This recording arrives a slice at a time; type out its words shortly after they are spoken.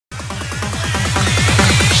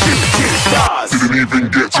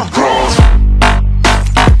even get to cross.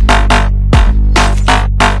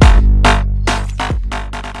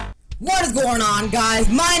 What is going on, guys?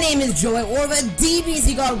 My name is Joey, or the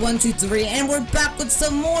DBZ God 123, and we're back with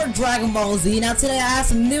some more Dragon Ball Z. Now today I have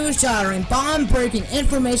some news-shattering, bomb-breaking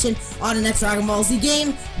information on the next Dragon Ball Z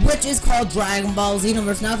game, which is called Dragon Ball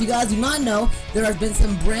Xenoverse. Now if you guys do not know, there has been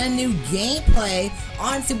some brand new gameplay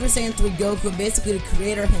on Super Saiyan 3 Goku, basically the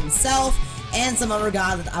creator himself, and some other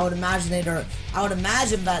guys that I would imagine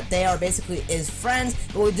that they are basically his friends.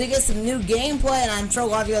 But we did get some new gameplay, and I'm sure a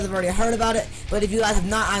lot of you guys have already heard about it. But if you guys have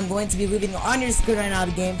not, I'm going to be leaving on your screen right now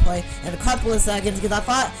the gameplay in a couple of seconds, because I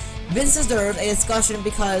thought this deserves a discussion,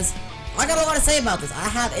 because I got a lot to say about this. I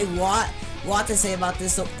have a lot to say about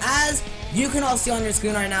this. So as you can all see on your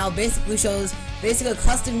screen right now, basically shows a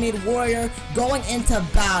custom-made warrior going into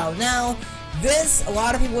battle. Now, this, a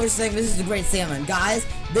lot of people are saying this is the Great Saiyaman. Guys,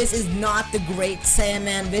 this is not the Great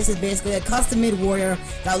Saiyaman. This is basically a custom-made warrior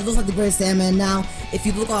that looks like the Great Saiyaman. Now, if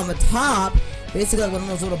you look on the top, basically like one of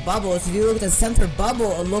those little bubbles, if you look at the center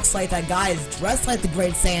bubble, it looks like that guy is dressed like the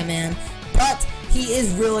Great Saiyaman, but he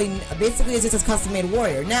is really, basically it's just a custom-made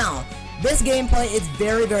warrior. Now, this gameplay is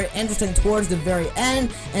very, very interesting towards the very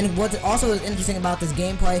end, and what also is interesting about this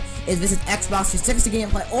gameplay is this is Xbox 360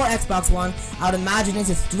 gameplay or Xbox One. I would imagine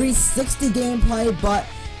this is 360 gameplay, but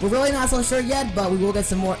we're really not so sure yet, but we will get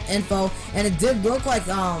some more info. And it did look like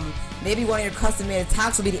maybe one of your custom-made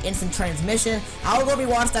attacks will be the instant transmission. I will go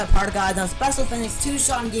rewatch that part, guys. Now, special thanks to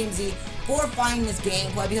Sean Game Z for finding this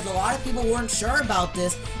gameplay, because a lot of people weren't sure about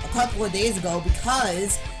this a couple of days ago,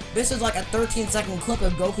 because this was like a 13-second clip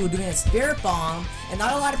of Goku doing a spirit bomb, and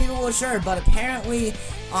not a lot of people were sure, but apparently,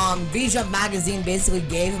 V-Jump Magazine basically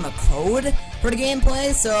gave him a code for the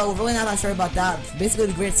gameplay, so we're really not sure about that. Basically,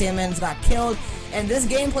 the Great Saiyamans got killed, and this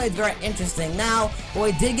gameplay is very interesting. Now,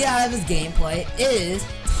 what we did get out of this gameplay is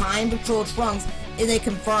Time Patrol Trunks is a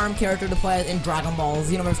confirmed character to play in Dragon Ball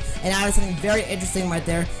Xenoverse, and that is something very interesting right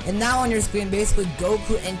there. And now on your screen, basically,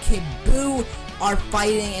 Goku and Kid Buu are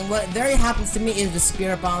fighting, and what very happens to me is the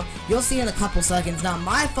spirit bomb. You'll see in a couple seconds. Now,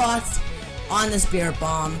 my thoughts on the spirit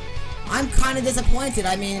bomb, I'm kind of disappointed.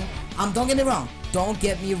 I mean, don't get me wrong. Don't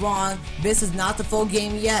get me wrong. This is not the full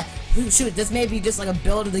game yet. Shoot, this may be just like a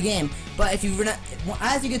build of the game. But if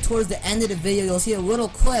as you get towards the end of the video, you'll see a little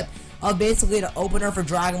clip of basically the opener for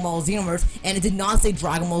Dragon Ball Xenoverse, and it did not say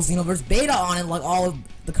Dragon Ball Xenoverse Beta on it like all of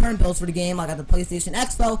the current builds for the game, like at the PlayStation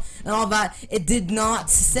Expo and all that. It did not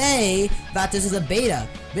say that this is a beta.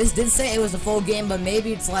 This did say it was a full game, but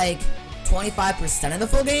maybe it's like 25% of the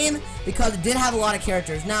full game, because it did have a lot of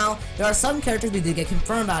characters. Now, there are some characters we did get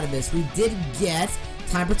confirmed out of this. We did get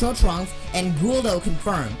Time Patrol Trunks and Guldo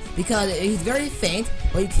confirmed, because he's very faint,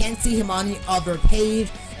 but you can't see him on the other page,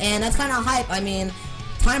 and that's kind of hype. I mean,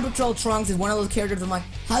 Time Patrol Trunks is one of those characters I'm like,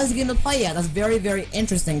 how is he going to play as? That's very, very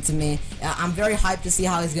interesting to me. I'm very hyped to see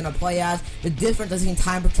how he's going to play as. The difference between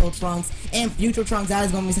Time Patrol Trunks and Future Trunks, that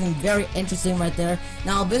is going to be something very interesting right there.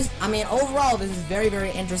 Now, overall, this is very,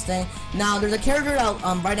 very interesting. Now, there's a character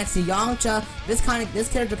right next to Yamcha. This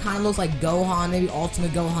character kind of looks like Gohan, maybe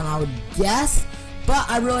Ultimate Gohan, I would guess. But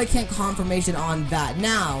I really can't confirmation on that.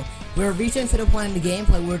 Now, we're reaching to the point in the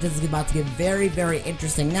gameplay where this is about to get very, very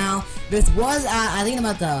interesting. Now, this was at, I think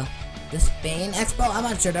about the Spain Expo. I'm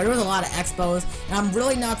not sure. There was a lot of expos, and I'm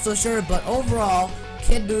really not so sure. But overall,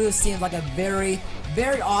 Kid Buu seems like a very,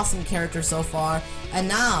 very awesome character so far. And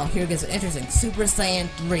now, here gets interesting. Super Saiyan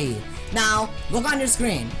 3. Now, look on your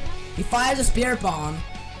screen. He fires a spirit bomb,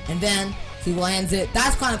 and then he lands it.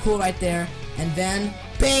 That's kind of cool right there. And then,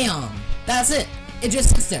 bam! That's it. It just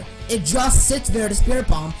sits there. It just sits there, the spirit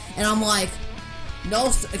bomb, and I'm like, no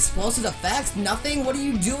explosive effects, nothing? What are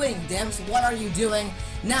you doing, Dimps? What are you doing?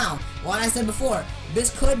 Now, what I said before,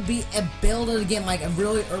 this could be a build of the game, like a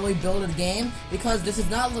really early build of the game, because this does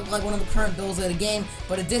not look like one of the current builds of the game,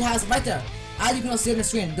 but it did have right there. As you can see on the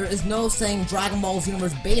screen, there is no saying Dragon Ball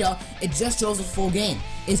Xenoverse Beta, it just shows a full game.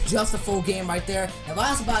 It's just a full game right there. Now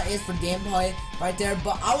that's about it for gameplay right there,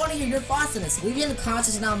 but I want to hear your thoughts on this. Leave it in the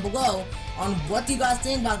comments down below on what do you guys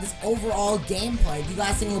think about this overall gameplay. Do you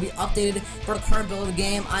guys think it will be updated for the current build of the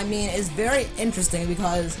game? I mean, it's very interesting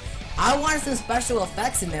because I wanted some special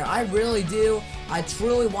effects in there. I really do. I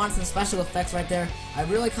truly want some special effects right there. I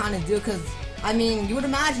really kind of do, because, I mean, you would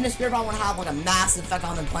imagine the Spirit Bomb would have like a massive effect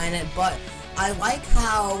on the planet, but I like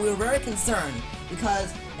how we were very concerned,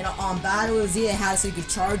 because, you know, on Battle of Z it had so you could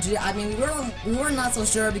charge it. I mean, we were not so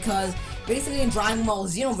sure, because basically in Dragon Ball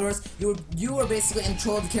Xenoverse, you were basically in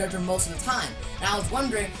control of the character most of the time. And I was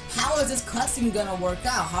wondering, how is this cutscene gonna work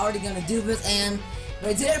out? How are they gonna do this? And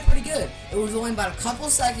they did it pretty good. It was only about a couple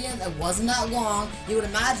seconds. It wasn't that long. You would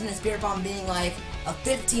imagine a Spirit Bomb being like a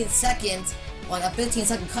 15-second like a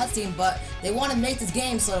 15-second cutscene, but they want to make this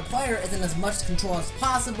game so the player is in as much control as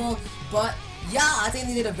possible. But yeah, I think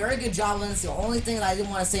they did a very good job on this. The only thing that I didn't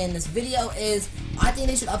want to say in this video is I think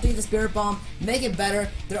they should update the Spirit Bomb, make it better.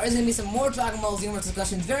 There is going to be some more Dragon Ball Xenoverse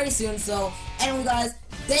discussions very soon. So anyway guys,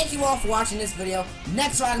 thank you all for watching this video.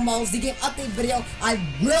 Next Dragon Ball Z game update video. I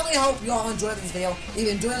really hope you all enjoyed this video. If you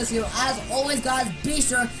enjoyed this video, as always guys, be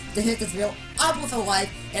sure to hit this video up with a like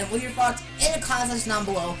and leave your thoughts in the comment section down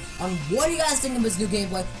below on what do you guys think of this new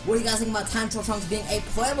gameplay. What do you guys think about Time Troll Trunks being a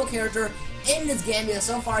playable character in this game? Because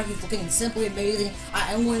so far he's looking simply amazing.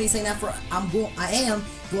 I am going to be saying that for I am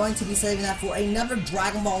going to be saving that for another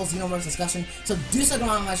Dragon Ball Xenoverse discussion. So do stick around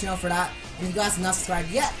on my channel for that. And if you guys have not subscribed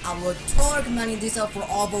yet, I would totally recommend you do so for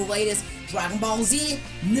all the latest Dragon Ball Z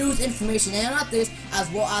news, information, and updates, as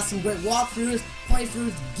well as some great walkthroughs,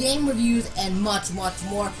 playthroughs, game reviews, and much, much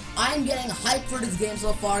more. I'm getting hyped for this game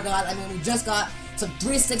so far, guys. I mean, we just got some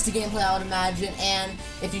 360 gameplay, I would imagine, and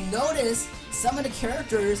if you notice, some of the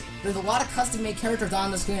characters, there's a lot of custom-made characters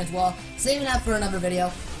on the screen as well. Saving that for another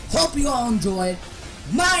video. Hope you all enjoyed.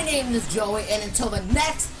 My name is Joey, and until the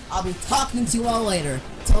next, I'll be talking to you all later.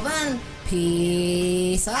 Till then,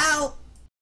 peace out.